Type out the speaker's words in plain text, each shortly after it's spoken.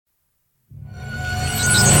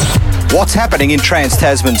What's happening in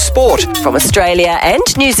Trans-Tasman sport? From Australia and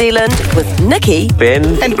New Zealand with Nikki,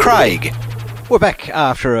 Ben and Craig. We're back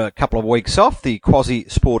after a couple of weeks off, the Quasi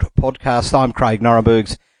Sport podcast. I'm Craig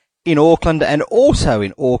Norrenbergs in Auckland, and also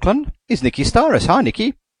in Auckland is Nikki Styris. Hi,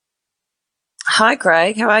 Nikki. Hi,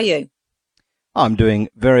 Craig. How are you? I'm doing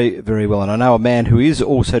very, very well, and I know a man who is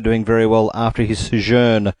also doing very well after his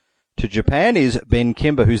sojourn to Japan is Ben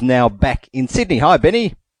Kimber, who's now back in Sydney. Hi,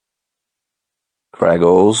 Benny. Craig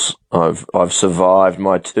Alls, I've survived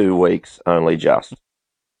my 2 weeks, only just.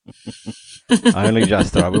 Only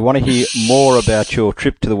just. All right. We want to hear more about your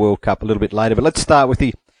trip to the World Cup a little bit later, but let's start with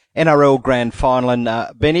the NRL Grand Final. And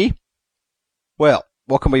Benny, well,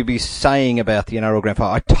 what can we be saying about the NRL Grand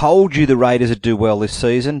Final? I told you the Raiders would do well this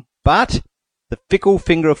season, but the fickle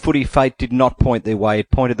finger of footy fate did not point their way.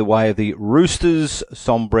 It pointed the way of the Roosters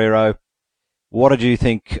sombrero. What did you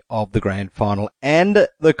think of the Grand Final and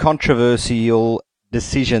the controversial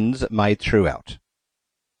decisions made throughout?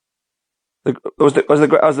 Was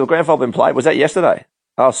the Grand Final been played? Was that yesterday?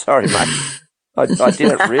 Oh, sorry, mate. I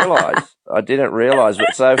didn't realise.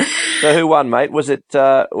 So who won, mate? Was it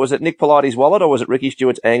Nick Pilates' wallet or was it Ricky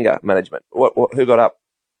Stewart's anger management? Who got up?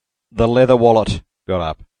 The leather wallet got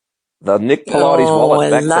up. The Nick Pilates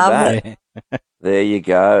wallet back to back. It. There you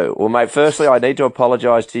go. Well, mate, firstly, I need to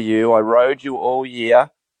apologise to you. I rode you all year.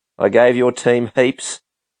 I gave your team heaps.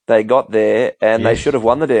 They got there, and They should have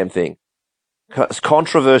won the damn thing.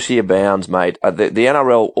 Controversy abounds, mate. The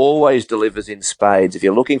NRL always delivers in spades. If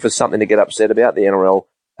you're looking for something to get upset about, the NRL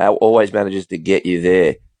always manages to get you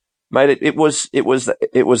there. Mate, it was.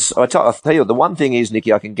 I'll tell you, the one thing is,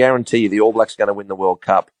 Nikki, I can guarantee you the All Blacks are going to win the World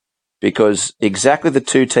Cup. Because exactly the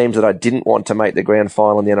two teams that I didn't want to make the grand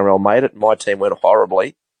final in the NRL made it. My team went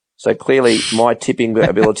horribly. So clearly my tipping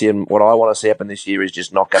ability and what I want to see happen this year is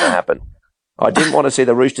just not going to happen. I didn't want to see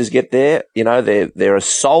the Roosters get there. You know, they're a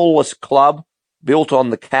soulless club built on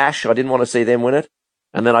the cash. I didn't want to see them win it.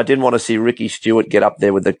 And then I didn't want to see Ricky Stewart get up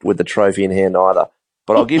there with the trophy in hand either.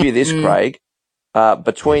 But I'll give you this, Craig.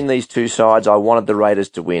 Between these two sides, I wanted the Raiders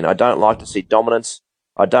to win. I don't like to see dominance.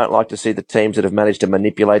 I don't like to see the teams that have managed to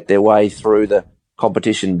manipulate their way through the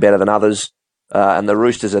competition better than others. And the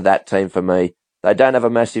Roosters are that team for me. They don't have a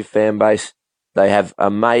massive fan base. They have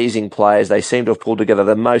amazing players. They seem to have pulled together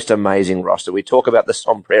the most amazing roster. We talk about the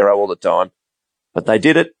sombrero all the time, but they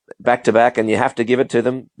did it back to back, and you have to give it to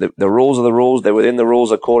them. The rules are the rules. They're within the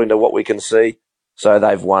rules according to what we can see. So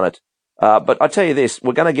they've won it. But I tell you this,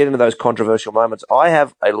 we're going to get into those controversial moments. I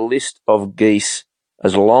have a list of geese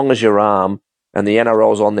as long as your arm, and the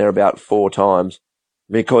NRL's on there about 4 times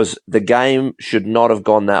because the game should not have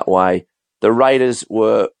gone that way.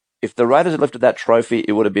 If the Raiders had lifted that trophy,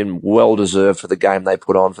 it would have been well deserved for the game they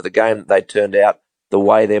put on, for the game that they turned out, the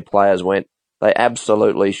way their players went. They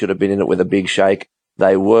absolutely should have been in it with a big shake.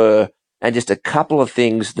 They were. And just a couple of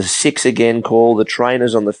things, the 6 again call, the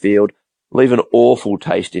trainers on the field, leave an awful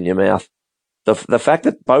taste in your mouth. The fact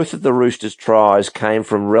that both of the Roosters' tries came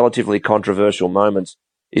from relatively controversial moments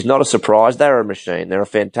is not a surprise. They're a machine. They're a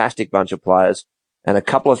fantastic bunch of players. And a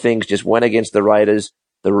couple of things just went against the Raiders.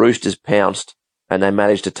 The Roosters pounced and they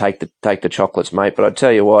managed to take the chocolates, mate. But I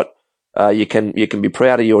tell you what, you can be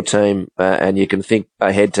proud of your team and you can think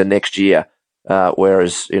ahead to next year.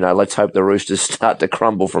 Whereas, let's hope the Roosters start to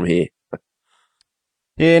crumble from here.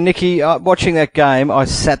 Yeah, Nikki, watching that game, I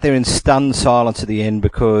sat there in stunned silence at the end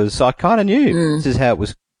because I kind of knew this is how it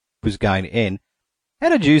was going to end. How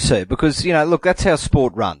did you see it? Because, look, that's how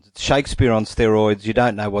sport runs. It's Shakespeare on steroids. You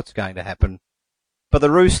don't know what's going to happen. But the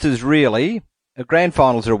Roosters really, grand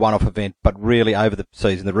finals are a one-off event, but really over the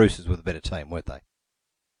season, the Roosters were the better team, weren't they?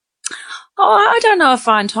 Oh, I don't know if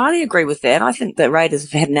I entirely agree with that. I think the Raiders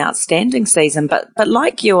have had an outstanding season, but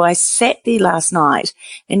like you, I sat there last night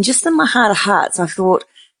and just in my heart of hearts, I thought,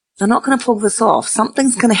 they're not going to pull this off.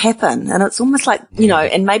 Something's going to happen. And it's almost like,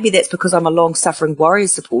 and maybe that's because I'm a long-suffering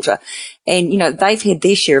Warriors supporter. And, they've had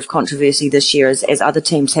their share of controversy this year as other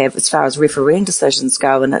teams have as far as refereeing decisions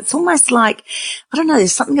go. And it's almost like, I don't know,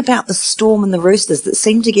 there's something about the Storm and the Roosters that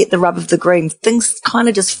seem to get the rub of the green. Things kind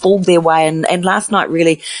of just fall their way. And last night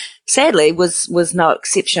really, sadly, was no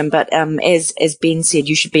exception. But as Ben said,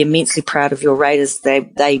 you should be immensely proud of your Raiders.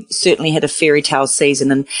 They certainly had a fairy tale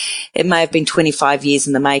season, and it may have been 25 years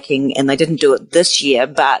in the making, and they didn't do it this year.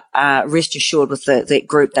 But rest assured, with that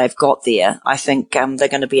group they've got there, I think they're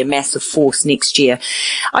going to be a massive force next year.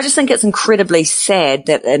 I just think it's incredibly sad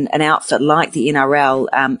that an outfit like the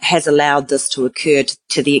NRL has allowed this to occur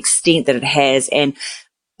to the extent that it has, and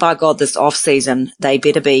by God, this off-season, they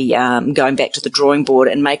better be going back to the drawing board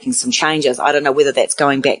and making some changes. I don't know whether that's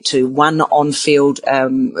going back to one on-field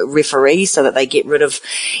referee so that they get rid of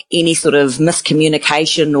any sort of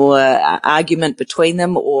miscommunication or argument between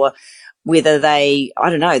them, or whether they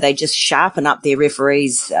just sharpen up their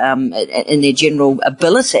referees in their general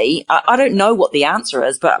ability. I don't know what the answer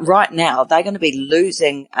is, but right now they're going to be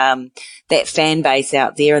losing that fan base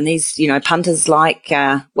out there. And these, punters like,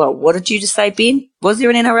 what did you just say, Ben? Was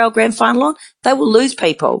there an NRL Grand Final on? They will lose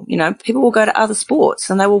people. People will go to other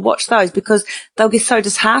sports and they will watch those because they'll get so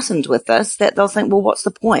disheartened with this that they'll think, well, what's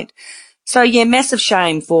the point? So yeah, massive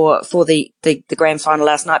shame for the grand final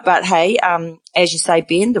last night. But hey, as you say,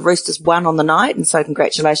 Ben, the Roosters won on the night, and so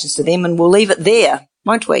congratulations to them, and we'll leave it there,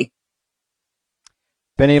 won't we?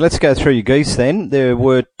 Benny, let's go through your geese then. There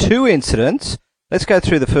were 2 incidents. Let's go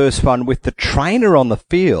through the first one with the trainer on the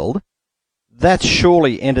field. That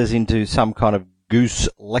surely enters into some kind of goose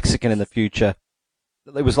lexicon in the future.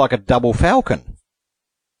 It was like a double falcon.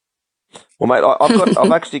 Well, mate,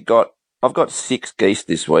 I've got 6 geese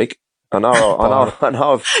this week. I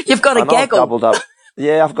know. You've got a gaggle. I've doubled up.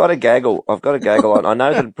 Yeah, I've got a gaggle. I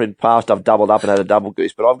know that in the past I've doubled up and had a double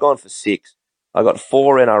goose, but I've gone for 6. I've got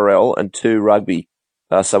 4 NRL and 2 rugby.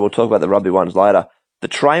 So we'll talk about the rugby ones later. The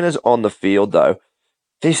trainers on the field, though,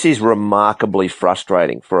 this is remarkably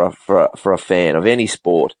frustrating for a fan of any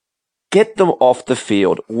sport. Get them off the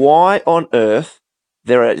field. Why on earth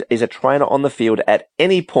there is a trainer on the field at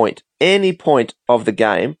any point of the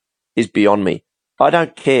game is beyond me. I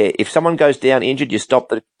don't care. If someone goes down injured, you stop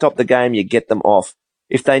the game, you get them off.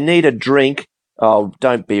 If they need a drink, oh,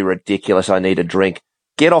 don't be ridiculous. I need a drink.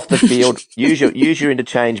 Get off the field. use your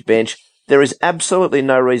interchange bench. There is absolutely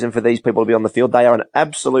no reason for these people to be on the field. They are an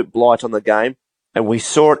absolute blight on the game. And we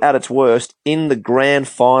saw it at its worst in the grand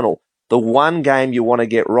final. The one game you want to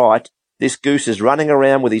get right. This goose is running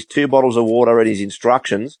around with his 2 bottles of water and his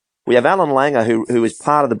instructions. We have Alan Langer, who is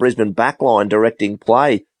part of the Brisbane backline directing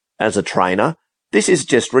play as a trainer. This is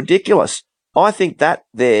just ridiculous. I think that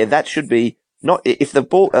should be not, if the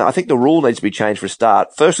ball, I think the rule needs to be changed for a start.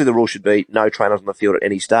 Firstly, the rule should be no trainers on the field at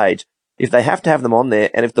any stage. If they have to have them on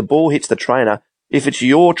there, and if the ball hits the trainer, if it's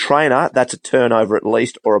your trainer, that's a turnover at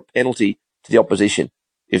least or a penalty to the opposition.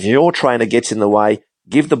 If your trainer gets in the way,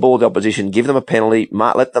 give the ball to the opposition, give them a penalty,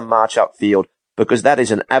 let them march upfield, because that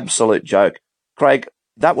is an absolute joke. Craig,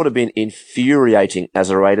 that would have been infuriating as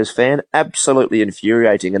a Raiders fan, absolutely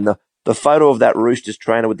infuriating. And the photo of that Roosters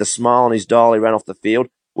trainer with the smile on his dial, he ran off the field,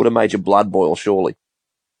 would have made your blood boil, surely.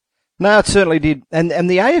 No, it certainly did. And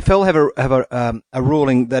the AFL have a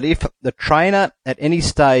ruling that if the trainer at any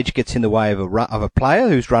stage gets in the way of a player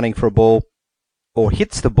who's running for a ball or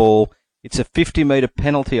hits the ball, it's a 50-metre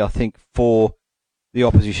penalty, I think, for the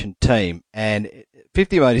opposition team. And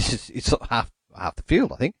 50 metres is half the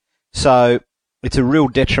field, I think. So it's a real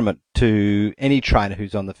detriment to any trainer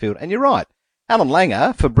who's on the field. And you're right. Alan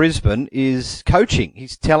Langer for Brisbane is coaching.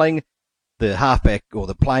 He's telling the halfback or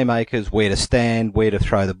the playmakers where to stand, where to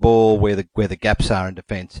throw the ball, where the gaps are in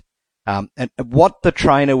defence. And what the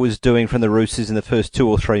trainer was doing from the Roosters in the first 2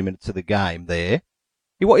 or 3 minutes of the game there,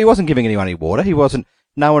 he wasn't giving anyone any water.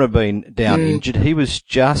 No one had been down injured. He was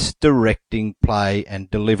just directing play and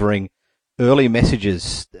delivering early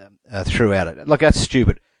messages throughout it. Like, that's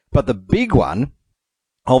stupid. But the big one,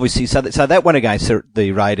 obviously, so that went against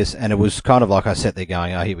the Raiders, and it was kind of like I sat there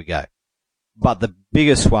going, oh, here we go. But the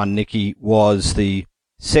biggest one, Nicky, was the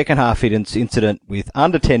second half incident with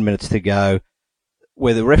under 10 minutes to go,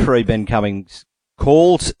 where the referee, Ben Cummings,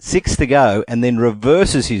 calls 6 to go and then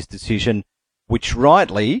reverses his decision, which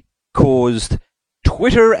rightly caused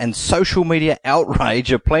Twitter and social media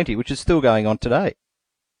outrage aplenty, which is still going on today.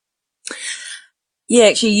 Yeah,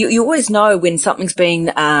 actually, you always know when something's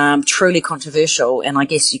been truly controversial, and I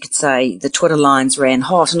guess you could say the Twitter lines ran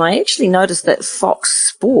hot. And I actually noticed that Fox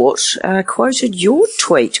Sport quoted your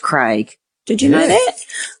tweet, Craig. Did you know that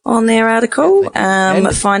on their article?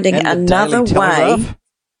 Finding another way.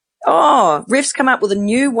 Oh, refs come up with a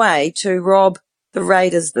new way to rob the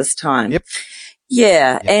Raiders this time. Yep.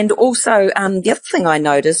 Yeah, and also the other thing I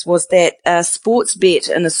noticed was that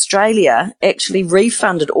Sportsbet in Australia actually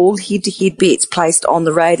refunded all head-to-head bets placed on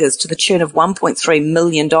the Raiders to the tune of $1.3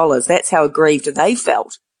 million. That's how aggrieved they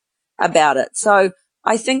felt about it. So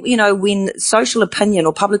I think, when social opinion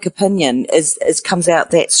or public opinion comes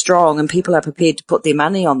out that strong and people are prepared to put their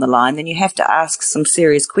money on the line, then you have to ask some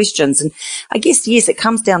serious questions. And I guess, yes, it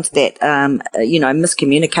comes down to that,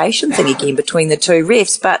 miscommunication thing again between the two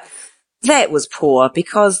refs, but that was poor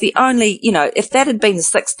because if that had been the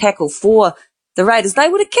 6th tackle for the Raiders, they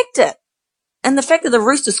would have kicked it. And the fact that the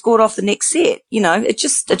Roosters scored off the next set, it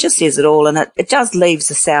just says it all, and it does leaves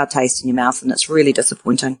a sour taste in your mouth, and it's really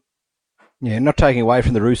disappointing. Yeah, not taking away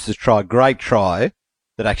from the Roosters' try, great try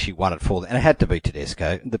that actually won it for them, and it had to be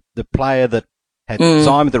Tedesco, the player that had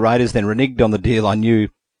signed with the Raiders, then reneged on the deal. I knew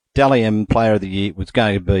Dally M Player of the Year was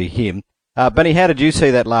going to be him. Benny, how did you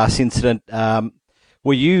see that last incident?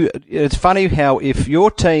 It's funny how if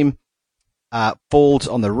your team falls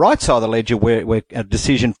on the right side of the ledger where a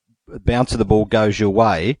decision bounce of the ball goes your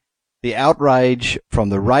way, the outrage from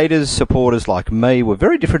the Raiders supporters like me were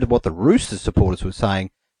very different to what the Roosters supporters were saying.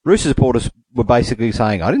 Roosters supporters were basically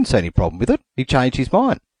saying, I didn't see any problem with it. He changed his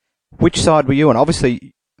mind. Which side were you on?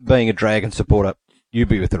 Obviously, being a Dragon supporter, you'd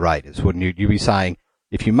be with the Raiders, wouldn't you? You'd be saying,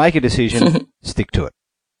 if you make a decision, stick to it.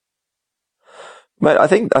 Mate, I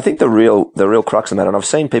think the real crux of that, and I've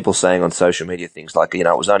seen people saying on social media things like, it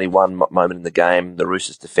was only one moment in the game, the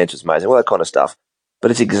Roosters' defence was amazing, all that kind of stuff. But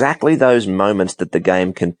it's exactly those moments that the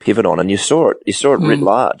game can pivot on, and you saw it writ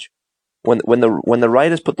large. When the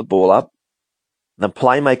Raiders put the ball up, the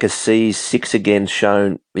playmaker sees 6 again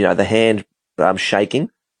shown, the hand shaking.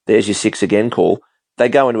 There's your 6 again call. They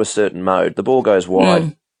go into a certain mode. The ball goes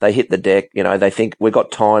wide. They hit the deck. They think we've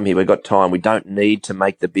got time here. We've got time. We don't need to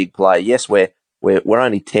make the big play. Yes, we're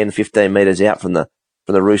only 10, 15 metres out from the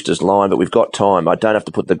Roosters line, but we've got time. I don't have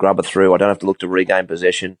to put the grubber through. I don't have to look to regain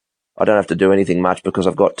possession. I don't have to do anything much because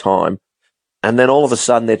I've got time. And then all of a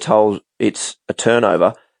sudden they're told it's a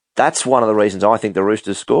turnover. That's one of the reasons I think the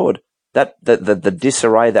Roosters scored. The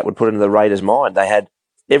disarray that would put into the Raiders' mind. They had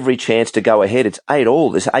every chance to go ahead. It's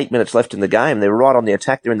 8-8. There's 8 minutes left in the game. They're right on the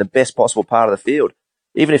attack. They're in the best possible part of the field.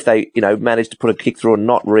 Even if they, managed to put a kick through and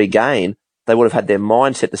not regain, they would have had their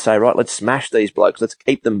mindset to say, right, let's smash these blokes. Let's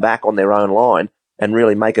keep them back on their own line and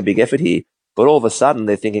really make a big effort here. But all of a sudden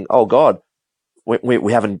they're thinking, oh God,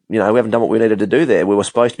 we haven't done what we needed to do there. We were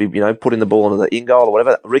supposed to be, putting the ball into the in goal or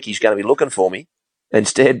whatever. Ricky's going to be looking for me.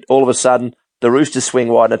 Instead, all of a sudden, the Roosters swing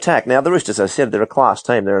wide and attack. Now, the Roosters, as I said, they're a class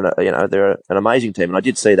team. They're an amazing team. And I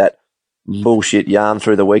did see that bullshit yarn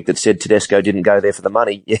through the week that said Tedesco didn't go there for the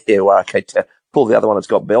money. Yeah, well, okay, pull the other one that's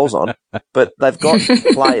got bells on. But they've got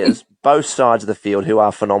players, both sides of the field, who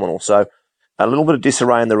are phenomenal. So a little bit of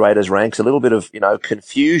disarray in the Raiders' ranks, a little bit of,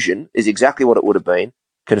 confusion is exactly what it would have been.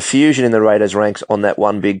 Confusion in the Raiders' ranks on that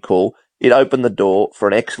one big call. It opened the door for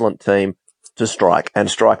an excellent team to strike,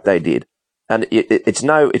 and strike they did. And it's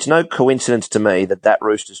no coincidence to me that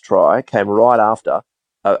Roosters try came right after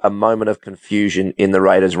a moment of confusion in the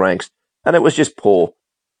Raiders' ranks. And it was just poor.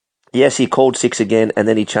 Yes, he called 6 again, and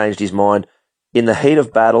then he changed his mind. In the heat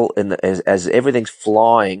of battle, as everything's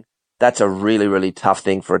flying, that's a really, really tough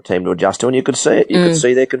thing for a team to adjust to, and you could see it. You could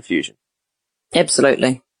see their confusion.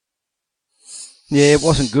 Absolutely. Yeah, it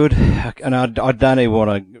wasn't good, and I don't even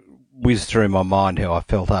want to whiz through my mind how I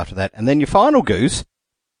felt after that. And then your final goose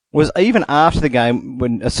was even after the game,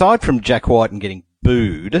 when aside from Jack White and getting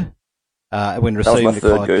booed when receiving the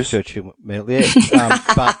Clive Churchill medal,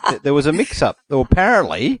 but there was a mix-up. Well,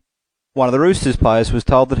 apparently, one of the Roosters players was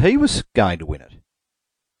told that he was going to win it.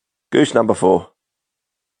 Goose number 4.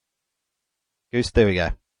 Goose, there we go.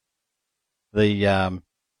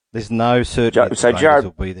 There's no certainty that Jared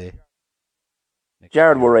will be there.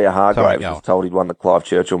 Jared Warrior-Hargraves was told he'd won the Clive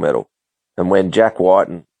Churchill medal. And when Jack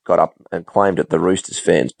Whiten got up and claimed it, the Roosters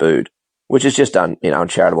fans booed, which is just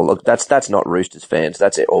uncharitable. Look, that's not Roosters fans.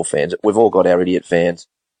 That's all fans. We've all got our idiot fans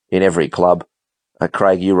in every club.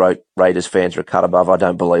 Craig, you wrote Raiders fans are a cut above. I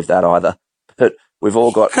don't believe that either. But we've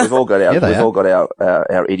all got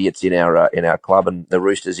our idiots in our club, and the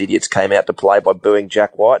Roosters idiots came out to play by booing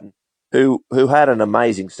Jack Whiten, who had an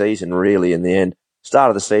amazing season really in the end.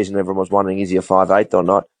 Start of the season, everyone was wondering, is he a 5'8" or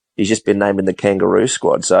not? He's just been named in the Kangaroo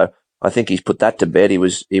squad. So I think he's put that to bed. He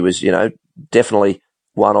was, definitely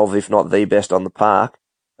one of, if not the best on the park,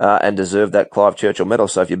 and deserved that Clive Churchill medal.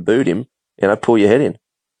 So if you booed him, pull your head in.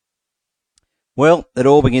 Well, it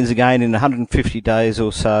all begins again in 150 days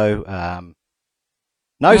or so.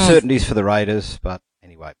 No certainties for the Raiders, but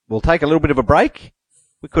anyway, we'll take a little bit of a break.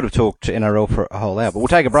 We could have talked to NRL for a whole hour, but we'll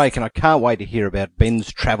take a break, and I can't wait to hear about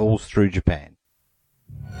Ben's travels through Japan.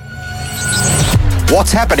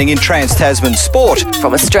 What's happening in Trans-Tasman sport?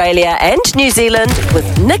 From Australia and New Zealand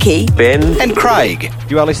with Nikki, Ben and Craig.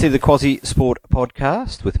 You are listening to the Quasi Sport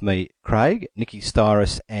Podcast with me, Craig, Nikki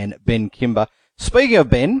Styrus and Ben Kimber. Speaking of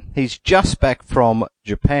Ben, he's just back from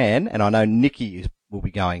Japan, and I know Nikki will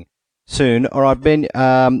be going soon. All right, Ben,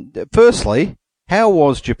 firstly, how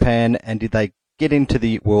was Japan, and did they get into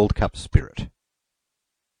the World Cup spirit?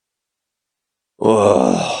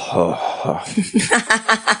 I'm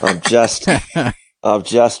just I've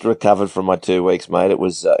just recovered from my 2 weeks, mate. It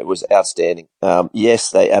was outstanding.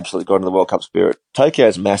 Yes, they absolutely got into the World Cup spirit.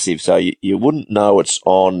 Tokyo's massive, so you wouldn't know it's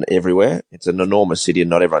on everywhere. It's an enormous city and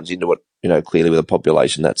not everyone's into it, clearly with a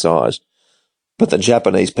population that size. But the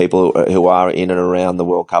Japanese people who are in and around the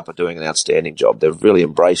World Cup are doing an outstanding job. They've really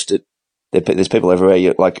embraced it. There's people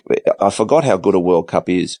everywhere. I forgot how good a World Cup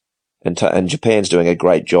is, and Japan's doing a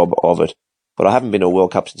great job of it. But I haven't been to a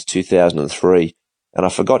World Cup since 2003. And I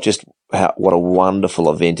forgot just what a wonderful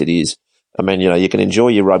event it is. I mean, you can enjoy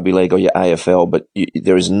your rugby league or your AFL, but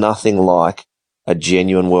there is nothing like a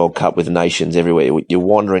genuine World Cup with nations everywhere. You're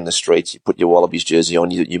wandering the streets, you put your Wallabies jersey on,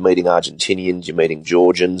 you're meeting Argentinians, you're meeting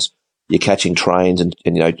Georgians, you're catching trains and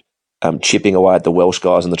chipping away at the Welsh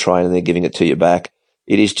guys on the train and they're giving it to you back.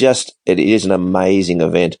 It is an amazing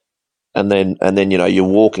event. And then, you're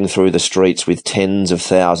walking through the streets with tens of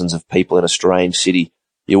thousands of people in a strange city.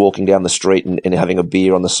 You're walking down the street and having a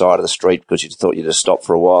beer on the side of the street because you thought you'd just stop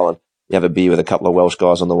for a while and you have a beer with a couple of Welsh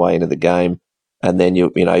guys on the way into the game. And then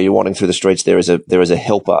you're wandering through the streets. There is a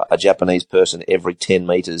helper, a Japanese person every 10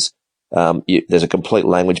 meters. There's a complete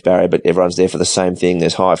language barrier, but everyone's there for the same thing.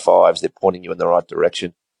 There's high fives. They're pointing you in the right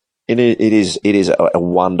direction. It is a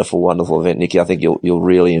wonderful, wonderful event, Nicky. I think you'll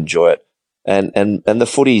really enjoy it. And the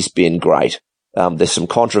footy's been great. There's some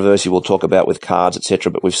controversy we'll talk about with cards,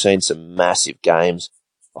 etc., but we've seen some massive games.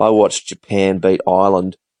 I watched Japan beat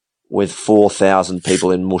Ireland with 4,000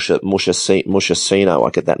 people in Mushasino. I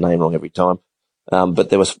get that name wrong every time.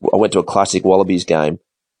 But I went to a classic Wallabies game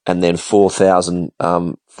and then 4,000,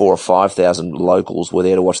 4,000 or 5,000 locals were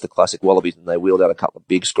there to watch the classic Wallabies and they wheeled out a couple of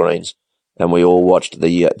big screens and we all watched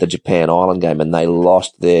the Japan Ireland game and they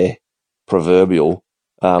lost their proverbial,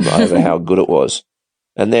 over how good it was.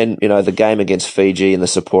 And then, the game against Fiji in the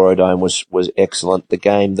Sapporo Dome was excellent. The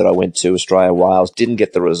game that I went to, Australia-Wales, didn't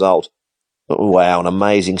get the result. But wow, an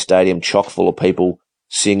amazing stadium, chock full of people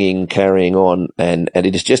singing, carrying on. And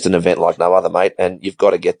it is just an event like no other, mate. And you've got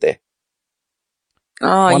to get there.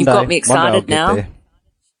 Oh, you've got me excited now. There.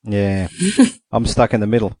 Yeah, I'm stuck in the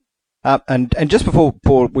middle. And just before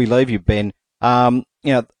we leave you, Ben, the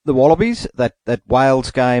Wallabies, that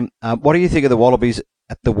Wales game, what do you think of the Wallabies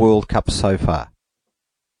at the World Cup so far?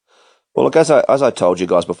 Well, look, as I told you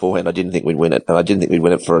guys beforehand, I didn't think we'd win it, and I didn't think we'd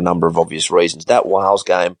win it for a number of obvious reasons. That Wales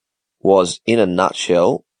game was, in a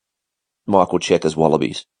nutshell, Michael Cheika's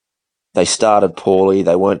Wallabies. They started poorly.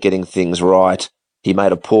 They weren't getting things right. He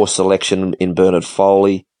made a poor selection in Bernard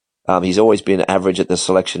Foley. He's always been average at the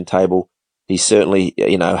selection table. He certainly,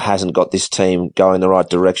 hasn't got this team going the right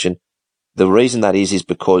direction. The reason that is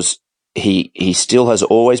because he still has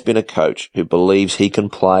always been a coach who believes he can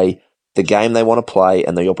play the game they want to play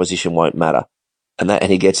and the opposition won't matter.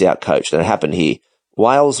 And he gets out coached. And it happened here.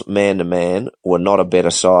 Wales, man to man, were not a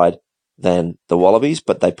better side than the Wallabies,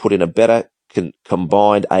 but they put in a better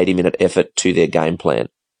combined 80-minute effort to their game plan.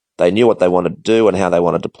 They knew what they wanted to do and how they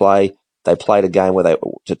wanted to play. They played a game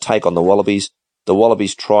to take on the Wallabies. The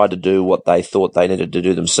Wallabies tried to do what they thought they needed to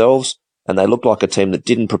do themselves, and they looked like a team that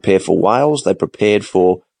didn't prepare for Wales. They prepared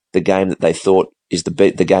for the game that they thought is the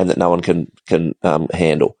game that no one can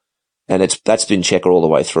handle. And that's been Cheika all the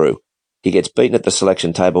way through. He gets beaten at the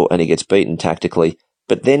selection table and he gets beaten tactically.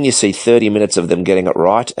 But then you see 30 minutes of them getting it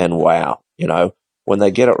right and wow, when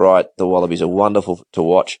they get it right, the Wallabies are wonderful to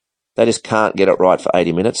watch. They just can't get it right for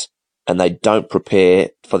 80 minutes and they don't prepare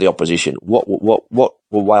for the opposition. What were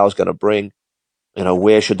Wales going to bring?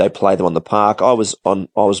 Where should they play them on the park? I was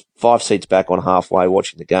 5 seats back on halfway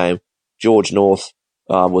watching the game. George North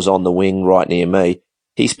was on the wing right near me.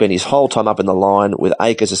 He spent his whole time up in the line with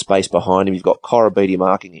acres of space behind him. You've got Korobidi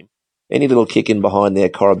marking him. Any little kick in behind there,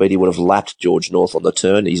 Korobidi would have lapped George North on the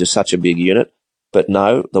turn. He's such a big unit. But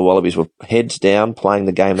no, the Wallabies were heads down playing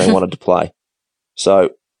the game they wanted to play. So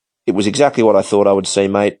it was exactly what I thought I would see,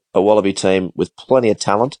 mate. A Wallaby team with plenty of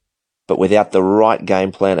talent, but without the right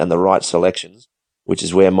game plan and the right selections, which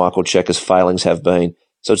is where Michael Cheika's failings have been.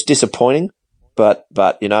 So it's disappointing, but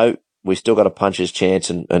we've still got a puncher's chance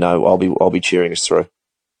and I'll be cheering us through.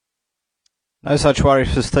 No such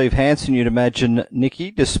worries for Steve Hansen, you'd imagine,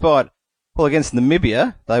 Nicky, despite, against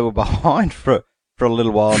Namibia, they were behind for a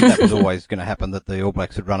little while, and that was always going to happen, that the All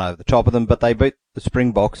Blacks would run over the top of them, but they beat the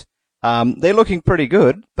Springboks. They're looking pretty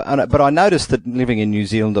good, but I noticed that living in New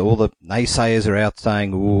Zealand, all the naysayers are out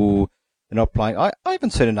saying, ooh, they're not playing. I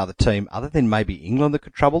haven't seen another team other than maybe England that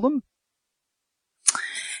could trouble them.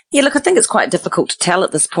 Yeah, look, I think it's quite difficult to tell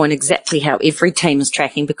at this point exactly how every team is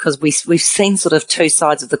tracking because we've seen sort of two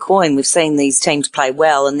sides of the coin. We've seen these teams play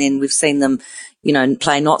well and then we've seen them,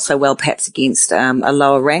 play not so well perhaps against a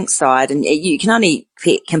lower ranked side. And you can only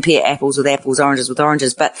compare apples with apples, oranges with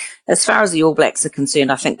oranges. But as far as the All Blacks are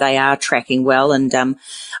concerned, I think they are tracking well. And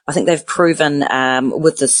I think they've proven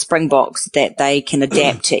with the Springboks that they can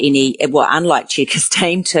adapt to unlike Cheika's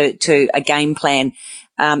team, to a game plan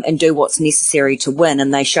and do what's necessary to win.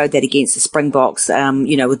 And they showed that against the Springboks,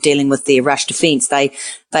 with dealing with their rush defence.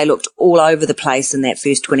 They looked all over the place in that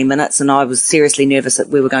first 20 minutes, and I was seriously nervous that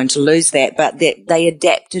we were going to lose that. But they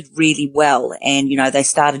adapted really well, and, they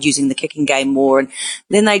started using the kicking game more. And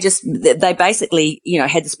then they basically,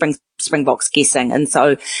 had the Springboks guessing. And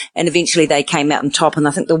eventually they came out on top. And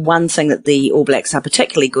I think the one thing that the All Blacks are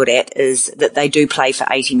particularly good at is that they do play for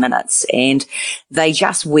 80 minutes and they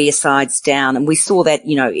just wear sides down. And we saw that,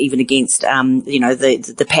 even against,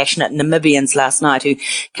 the passionate Namibians last night, who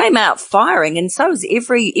came out firing. And so is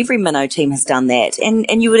every minnow team has done that.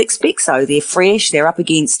 And you would expect so. They're fresh. They're up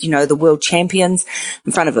against, the world champions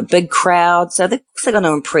in front of a big crowd. So they're also going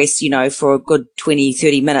to impress, for a good 20,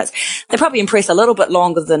 30 minutes. They probably impress a little bit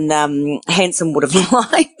longer than, Hansen would have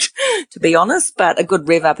liked, to be honest, but a good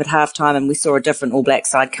rev up at halftime, and we saw a different All Black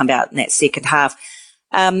side come out in that second half.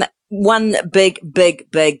 One big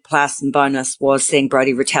plus and bonus was seeing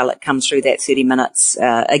Brodie Retallick come through that 30 minutes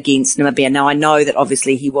against Namibia. Now, I know that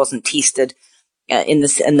obviously he wasn't tested in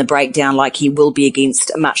the breakdown like he will be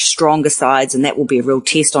against much stronger sides, and that will be a real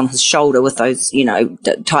test on his shoulder with those,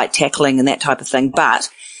 tight tackling and that type of thing. But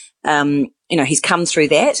he's come through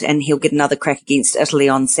that, and he'll get another crack against Italy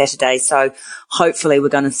on Saturday. So hopefully we're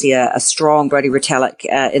going to see a strong Brodie Retallick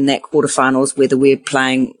in that quarterfinals, whether we're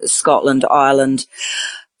playing Scotland, Ireland,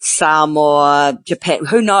 Samoa, Japan.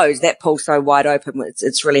 Who knows? That pool's so wide open.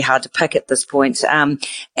 It's really hard to pick at this point. And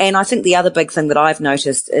I think the other big thing that I've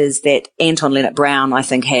noticed is that Anton Leonard-Brown, I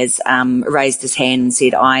think, has raised his hand and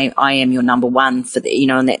said, I am your number one for the,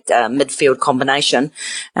 in that midfield combination.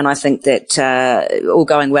 And I think that all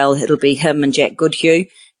going well, it'll be him and Jack Goodhue.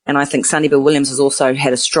 And I think Sonny Bill Williams has also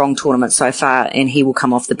had a strong tournament so far, and he will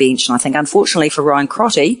come off the bench. And I think, unfortunately for Ryan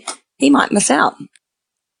Crotty, he might miss out.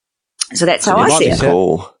 So that's how I see it.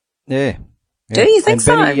 Cool. Yeah. Do you think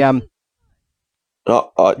so? Benny, I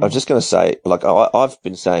was just going to say, I've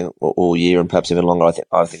been saying all year, and perhaps even longer,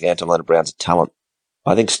 I think Anton Leonard-Brown's a talent.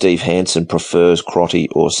 I think Steve Hansen prefers Crotty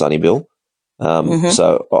or Sonny Bill.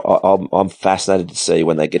 So I'm fascinated to see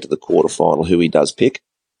when they get to the quarterfinal who he does pick,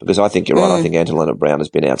 because I think you're right. I think Anton Leonard-Brown has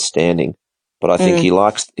been outstanding, but I think he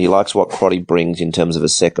likes what Crotty brings in terms of a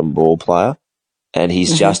second ball player. And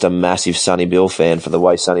he's just a massive Sonny Bill fan for the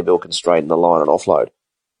way Sonny Bill can straighten the line and offload.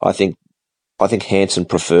 I think Hansen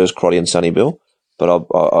prefers Crotty and Sonny Bill, but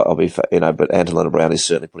but Anton Leonard-Brown is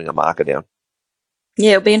certainly putting a marker down.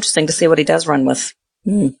 Yeah, it'll be interesting to see what he does run with.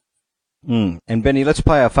 And Benny, let's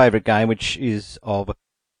play our favourite game, which is of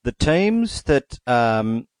the teams that,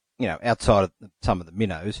 outside of some of the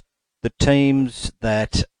minnows, the teams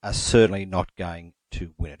that are certainly not going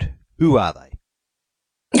to win it. Who are they?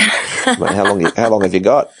 Mate, how long have you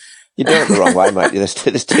got? You're doing it the wrong way, mate.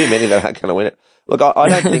 There's too many that aren't going to win it. Look, I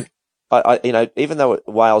don't think, even though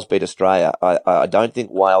Wales beat Australia, I don't think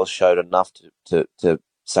Wales showed enough to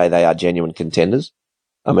say they are genuine contenders.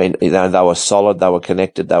 I mean, they were solid, they were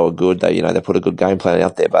connected, they were good. They put a good game plan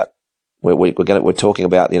out there. But we're talking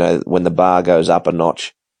about, when the bar goes up a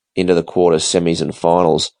notch into the quarters, semis, and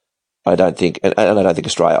finals. I don't think, and I don't think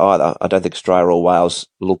Australia either. I don't think Australia or Wales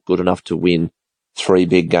look good enough to win 3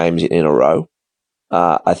 big games in a row.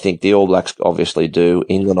 I think the All Blacks obviously do.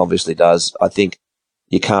 England obviously does. I think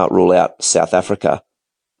you can't rule out South Africa.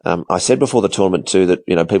 I said before the tournament too that,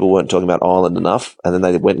 people weren't talking about Ireland enough, and then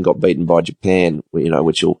they went and got beaten by Japan,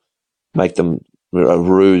 which will make them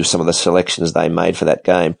rue some of the selections they made for that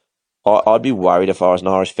game. I'd be worried if I was an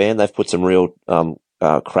Irish fan. They've put some real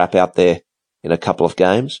crap out there in a couple of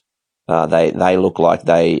games. They look like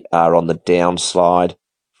they are on the downslide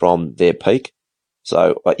from their peak.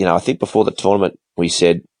 So, I think before the tournament we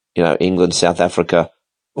said, England, South Africa,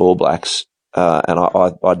 All Blacks, and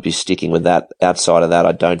I'd be sticking with that. Outside of that,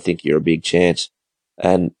 I don't think you're a big chance.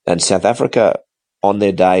 And South Africa on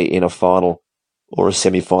their day in a final or a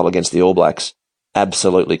semi-final against the All Blacks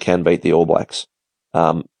absolutely can beat the All Blacks,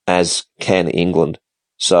 as can England.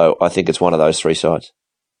 So I think it's one of those 3 sides.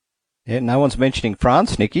 Yeah, no one's mentioning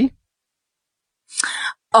France, Nikki.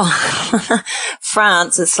 Oh,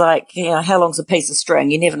 France, it's like, how long's a piece of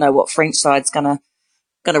string? You never know what French side's gonna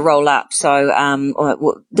roll up. So,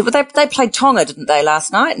 they played Tonga, didn't they,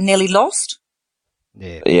 last night, and nearly lost?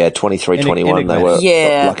 Yeah, 23-21. They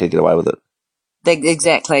were lucky to get away with it.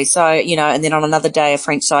 Exactly. So, and then on another day, a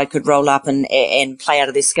French side could roll up and play out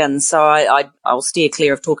of their skins. So I'll steer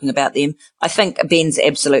clear of talking about them. I think Ben's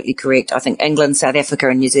absolutely correct. I think England, South Africa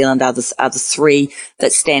and New Zealand are the three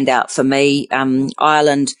that stand out for me.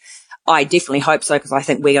 Ireland, I definitely hope so, because I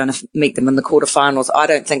think we're going to meet them in the quarterfinals. I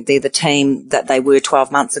don't think they're the team that they were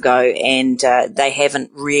 12 months ago, and they haven't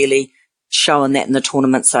really shown that in the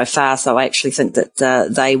tournament so far. So I actually think that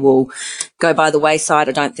they will go by the wayside.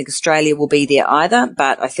 I don't think Australia will be there either,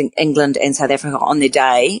 but I think England and South Africa on their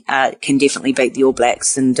day can definitely beat the All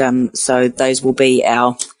Blacks, and so those will be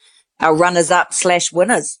our runners-up /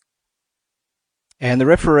 winners. And the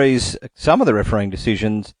referees, some of the refereeing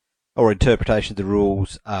decisions or interpretations of the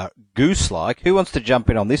rules are goose-like. Who wants to jump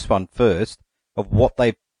in on this one first, of what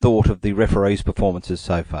they've thought of the referees' performances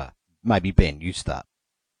so far? Maybe Ben, you start.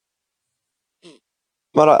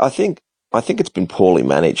 But I think it's been poorly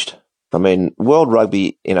managed. I mean, World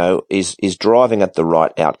Rugby, is driving at the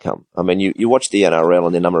right outcome. I mean, you watch the NRL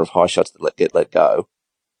and the number of high shots that get let go.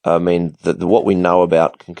 I mean, what we know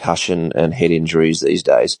about concussion and head injuries these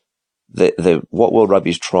days, what World Rugby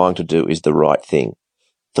is trying to do is the right thing.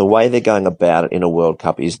 The way they're going about it in a World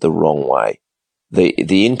Cup is the wrong way.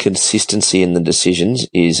 The inconsistency in the decisions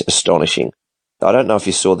is astonishing. I don't know if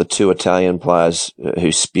you saw the two Italian players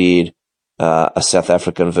who speared a South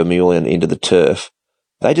African Vermeulen into the turf.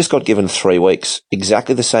 They just got given 3 weeks,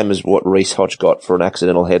 exactly the same as what Reece Hodge got for an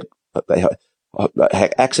accidental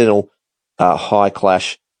high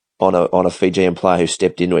clash on a Fijian player who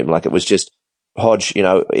stepped into him. Like, it was just Hodge.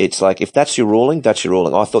 It's like, if that's your ruling, that's your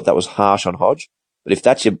ruling. I thought that was harsh on Hodge, but if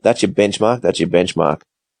that's your benchmark, that's your benchmark.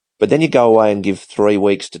 But then you go away and give 3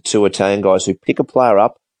 weeks to two Italian guys who pick a player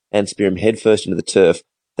up and spear him headfirst into the turf.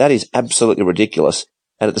 That is absolutely ridiculous.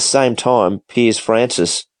 And at the same time, Piers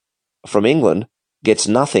Francis from England gets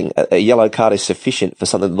nothing. A yellow card is sufficient for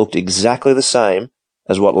something that looked exactly the same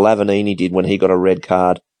as what Lavanini did when he got a red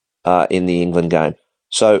card in the England game.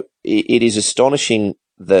 So it is astonishing,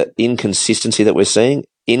 the inconsistency that we're seeing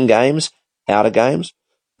in games, out of games.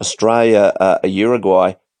 Australia,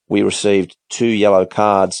 Uruguay, we received 2 yellow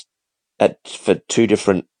cards for 2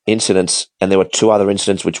 different incidents, and there were 2 other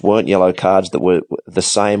incidents which weren't yellow cards that were the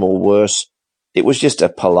same or worse. It was just a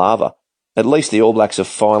palaver. At least the All Blacks have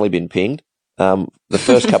finally been pinged. The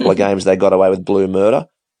first couple of games they got away with blue murder.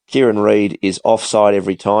 Kieran Reid is offside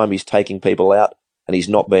every time. He's taking people out and he's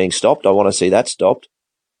not being stopped. I want to see that stopped.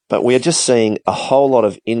 But we are just seeing a whole lot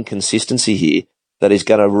of inconsistency here that is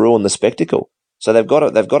going to ruin the spectacle. So they've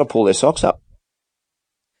got to pull their socks up.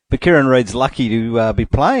 But Kieran Reid's lucky to be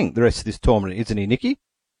playing the rest of this tournament, isn't he, Nikki?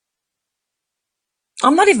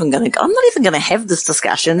 I'm not even going to have this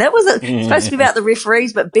discussion. That was supposed to be about the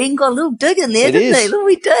referees, but Ben got a little dig in there, didn't he? A little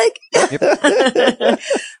wee dig. Yep.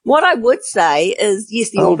 What I would say is, yes,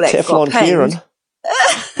 the All Blacks got pinged.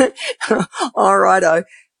 All righto.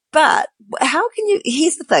 But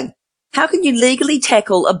here's the thing. How can you legally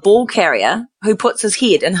tackle a ball carrier who puts his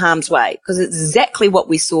head in harm's way? Because it's exactly what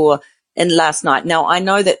we saw in last night. Now, I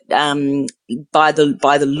know that by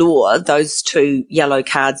the law, those 2 yellow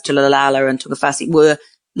cards to Lalala and Tugafasi were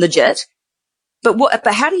legit. But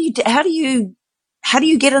how do you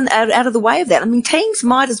get out of the way of that? I mean, teams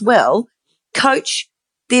might as well coach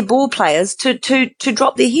their ball players to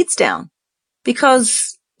drop their heads down,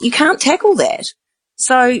 because you can't tackle that.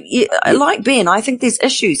 So, like Ben, I think there's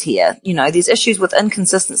issues here. There's issues with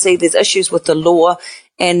inconsistency. There's issues with the law,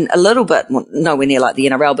 and a little bit, nowhere near like the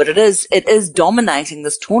NRL, but it is dominating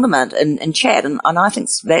this tournament in chat, and I think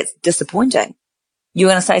that's disappointing. You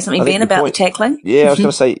want to say something, Ben, about the tackling? Yeah, I was going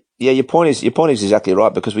to say, your point is exactly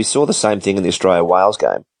right, because we saw the same thing in the Australia-Wales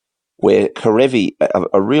game, where Karevi,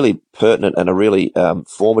 a really pertinent and a really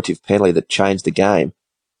formative penalty that changed the game.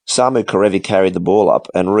 Samu Karevi carried the ball up,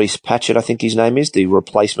 and Reece Patchett, I think his name is, the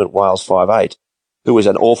replacement Wales 5'8", who was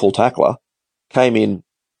an awful tackler, came in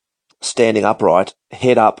standing upright,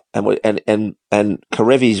 head up, and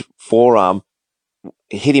Karevi's forearm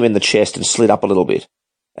hit him in the chest and slid up a little bit,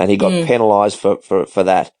 and he got penalised for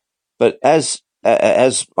that. But as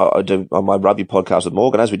I do on my rugby podcast with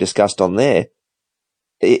Morgan, as we discussed on there,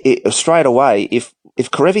 straight away, if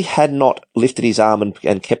Karevi had not lifted his arm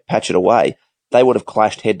and kept Patchett away, they would have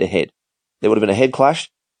clashed head to head. There would have been a head clash,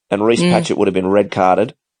 and Reece Patchett would have been red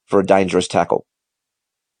carded for a dangerous tackle.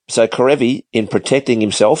 So Karevi, in protecting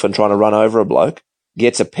himself and trying to run over a bloke,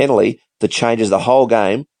 gets a penalty that changes the whole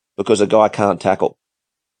game because a guy can't tackle.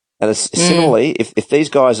 And similarly, if these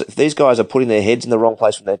guys are putting their heads in the wrong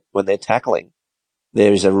place when they're tackling,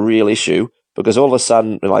 there is a real issue, because all of a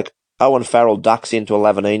sudden, like, Owen Farrell ducks into a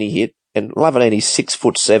Lavanini hit, and Lavanini's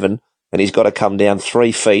 6'7", and he's got to come down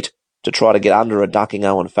 3 feet to try to get under a ducking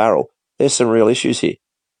Owen Farrell. there's some real issues here.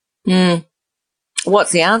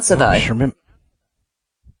 What's the answer, though?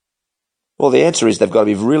 Well, the answer is they've got to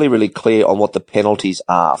be really, really clear on what the penalties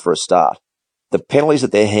are for a start. The penalties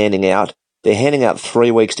that they're handing out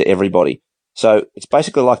 3 weeks to everybody. So it's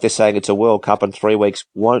basically like they're saying it's a World Cup and 3 weeks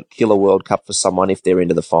won't kill a World Cup for someone if they're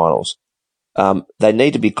into the finals. They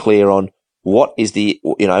need to be clear on what is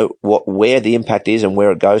where the impact is and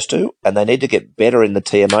where it goes to, and they need to get better in the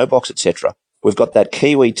TMO box, etc. We've got that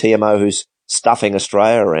Kiwi TMO who's stuffing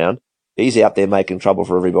Australia around. He's out there making trouble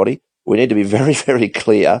for everybody. We need to be very, very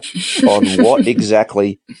clear on what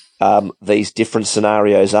exactly these different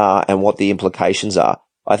scenarios are and what the implications are.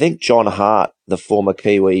 I think John Hart, the former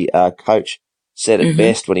Kiwi coach, said it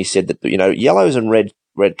best when he said that yellows and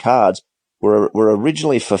red cards were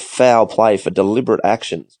originally for foul play, for deliberate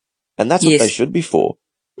actions, and that's what they should be for.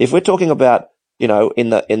 If we're talking about in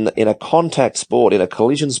a contact sport, in a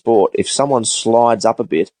collision sport, if someone slides up a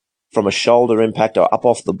bit from a shoulder impact or up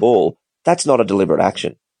off the ball, that's not a deliberate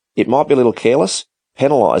action. It might be a little careless,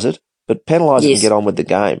 penalise it, but penalise it and get on with the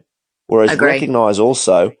game. Whereas recognise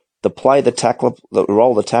also the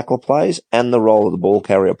role the tackler plays and the role of the ball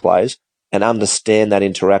carrier plays, and understand that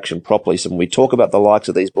interaction properly. So when we talk about the likes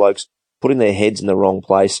of these blokes putting their heads in the wrong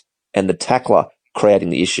place and the tackler creating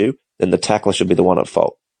the issue, then the tackler should be the one at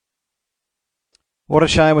fault. What a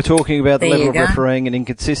shame we're talking about the level of refereeing and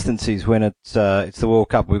inconsistencies when it's the World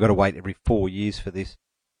Cup. We've got to wait every 4 years for this.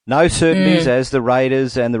 No certainties, as the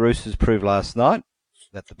Raiders and the Roosters proved last night,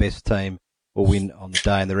 that the best team will win on the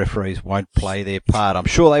day and the referees won't play their part. I'm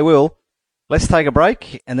sure they will. Let's take a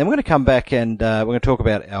break, and then we're going to come back and we're going to talk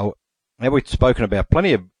about we've spoken about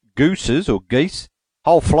plenty of gooses or geese,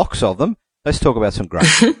 whole flocks of them. Let's talk about some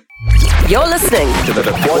grapes. You're listening To the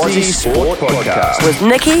Quasi Sport Podcast. with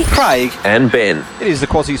Nikki, Craig And Ben. It is the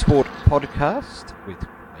Quasi Sport Podcast with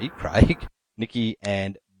me, Craig, Nikki,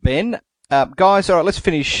 and Ben. Guys, all right, let's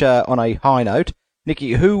finish on a high note.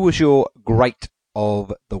 Nikki, who was your great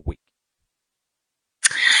of the week?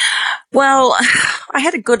 Well, I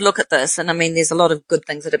had a good look at this, and I mean, there's a lot of good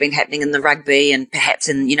things that have been happening in the rugby and perhaps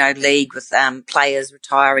in, league with players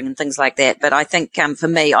retiring and things like that. But I think for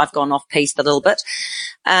me, I've gone off-piste a little bit.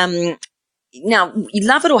 Now, you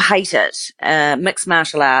love it or hate it, mixed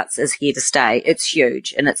martial arts is here to stay. It's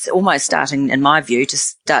huge, and it's almost starting, in my view, to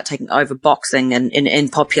start taking over boxing in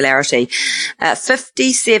popularity.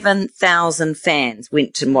 57,000 fans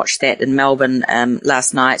went and watched that in Melbourne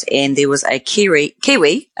last night, and there was a Kiwi,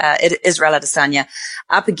 Israel Adesanya,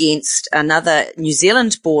 up against another New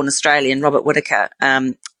Zealand-born Australian, Robert Whittaker,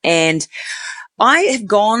 and I have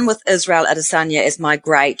gone with Israel Adesanya as my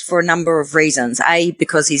great for a number of reasons. A,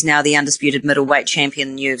 because he's now the undisputed middleweight champion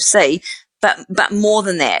in the UFC, but more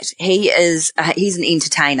than that, he's an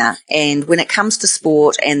entertainer. And when it comes to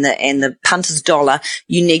sport and the punter's dollar,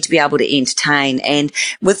 you need to be able to entertain. And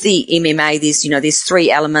with the MMA, there's three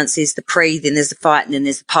elements. There's the pre, then there's the fight, and then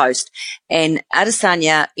there's the post. And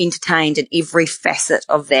Adesanya entertained in every facet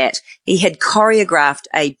of that. He had choreographed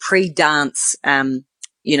a pre-dance,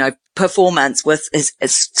 performance with his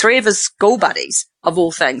three of his school buddies, of all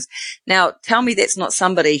things. Now, tell me that's not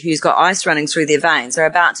somebody who's got ice running through their veins. They're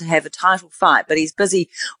about to have a title fight, but he's busy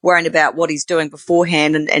worrying about what he's doing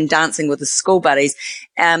beforehand and dancing with his school buddies.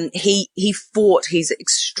 He fought. He's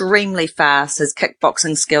extremely fast. His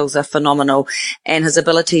kickboxing skills are phenomenal, and his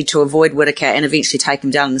ability to avoid Whittaker and eventually take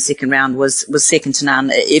him down in the second round was second to none.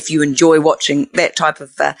 If you enjoy watching that type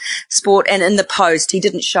of sport, and in the post, he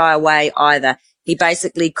didn't shy away either. He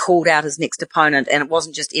basically called out his next opponent, and it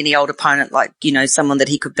wasn't just any old opponent like, someone that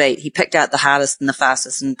he could beat. He picked out the hardest and the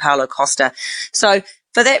fastest, and Paulo Costa. So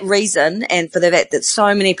for that reason, and for the fact that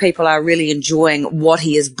so many people are really enjoying what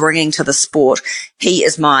he is bringing to the sport, he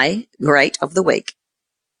is my great of the week.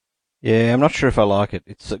 Yeah, I'm not sure if I like it.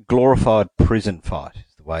 It's a glorified prison fight,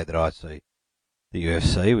 is the way that I see the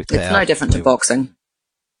UFC. It's no different to boxing.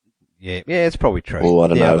 Yeah, it's probably true. Oh, I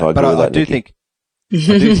don't know if I agree with that, I do think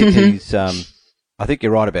he's, I think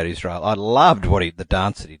you're right about Israel. I loved the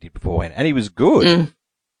dance that he did beforehand, and he was good.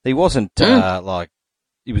 He wasn't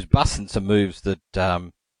he was busting some moves that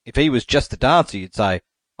if he was just a dancer, you'd say,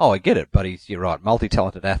 "Oh, I get it." But you're right,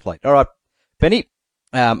 multi-talented athlete. All right, Benny.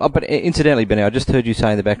 But incidentally, Benny, I just heard you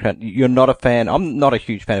say in the background you're not a fan. I'm not a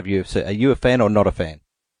huge fan of UFC. Are you a fan or not a fan?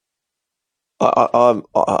 I'm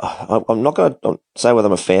not going to say whether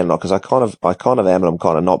I'm a fan or not, because I kind of am and I'm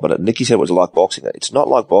kind of not. But Nikki said it was like boxing. It's not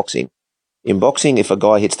like boxing. In boxing, if a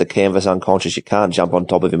guy hits the canvas unconscious, you can't jump on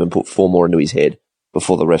top of him and put 4 more into his head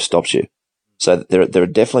before the ref stops you. So there are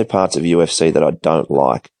definitely parts of UFC that I don't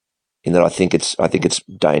like, in that I think it's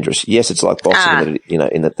dangerous. Yes, it's like boxing, in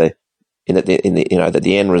that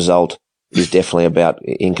the end result is definitely about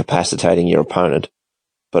incapacitating your opponent.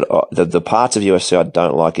 But the parts of UFC I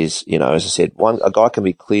don't like is, as I said, a guy can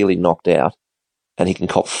be clearly knocked out and he can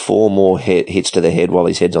cop 4 more hits to the head while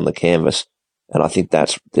his head's on the canvas. And I think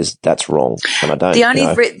that's wrong. And I don't.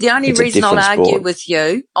 The only reason I'll argue sport. with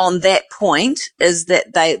you on that point is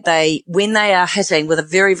that they when they are hitting with a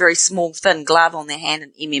very, very small, thin glove on their hand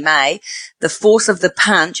in MMA, the force of the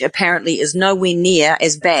punch apparently is nowhere near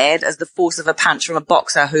as bad as the force of a punch from a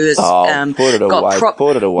boxer who has put it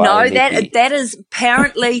away. No, Nikki. that is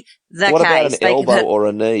apparently the what case. What about an elbow or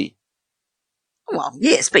a knee? Well,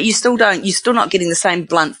 yes, but you're still not getting the same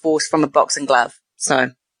blunt force from a boxing glove.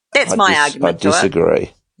 So. That's my argument. I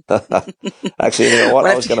disagree. Actually, you know what?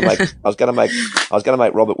 I was going to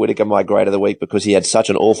make Robert Whittaker my grade of the week because he had such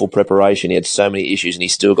an awful preparation. He had so many issues, and he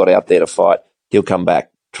still got out there to fight. He'll come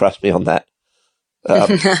back. Trust me on that.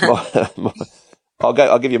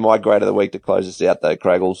 I'll give you my grade of the week to close this out, though,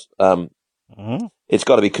 Craggles. It's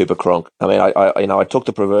got to be Cooper Cronk. I mean, I took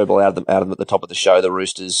the proverbial out of them at the top of the show. The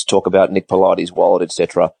Roosters talk about Nick Pilates' wallet,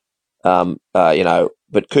 etc.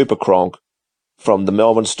 But Cooper Cronk, from the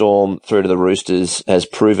Melbourne Storm through to the Roosters, has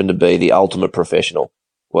proven to be the ultimate professional.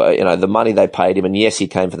 Well, the money they paid him, and yes, he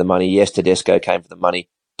came for the money. Yes, Tedesco came for the money.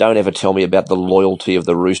 Don't ever tell me about the loyalty of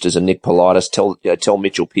the Roosters and Nick Politis. Tell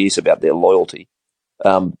Mitchell Pearce about their loyalty.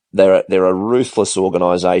 They're a ruthless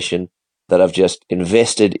organisation that have just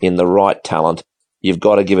invested in the right talent. You've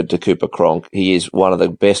got to give it to Cooper Cronk. He is one of the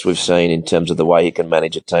best we've seen in terms of the way he can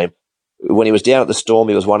manage a team. When he was down at the Storm,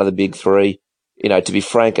 he was one of the big 3. To be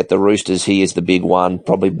frank, at the Roosters, he is the big 1,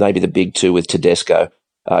 probably maybe the big 2 with Tedesco.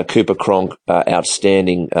 Cooper Cronk,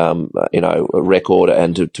 outstanding, record,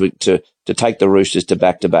 and to take the Roosters to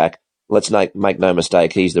back-to-back. Let's make no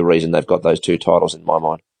mistake, he's the reason they've got those 2 titles in my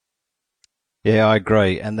mind. Yeah, I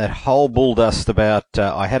agree. And that whole bull dust about,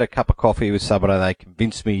 I had a cup of coffee with somebody, they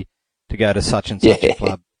convinced me to go to such and such a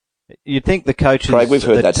club. You'd think the coaches... Craig, we've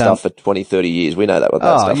heard that stuff for 20, 30 years. We know that what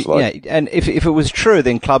that stuff's like. Yeah, and if it was true,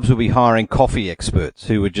 then clubs would be hiring coffee experts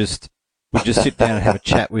who would just sit down and have a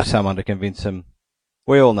chat with someone to convince them.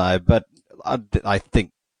 We all know, but I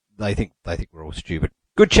think they think we're all stupid.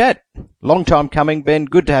 Good chat. Long time coming, Ben.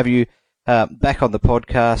 Good to have you back on the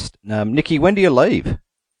podcast. Nikki, when do you leave?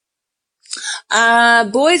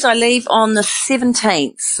 Boys, I leave on the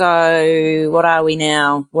 17th. So what are we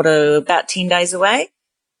now? About 10 days away?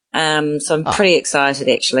 So I'm pretty excited,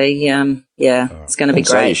 actually. It's going to be great.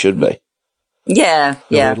 So you should be. Yeah.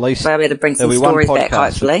 At least I'll be able to bring some stories back,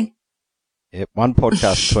 hopefully. Yep, one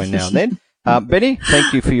podcast between now and then. Benny,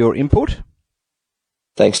 thank you for your input.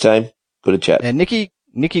 Thanks, team. Good to chat. And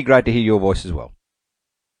Nikki, great to hear your voice as well.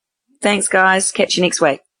 Thanks, guys. Catch you next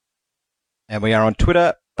week. And we are on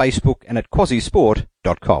Twitter, Facebook, and at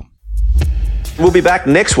quasisport.com. We'll be back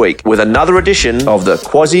next week with another edition of the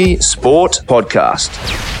Quasi Sport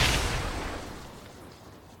Podcast.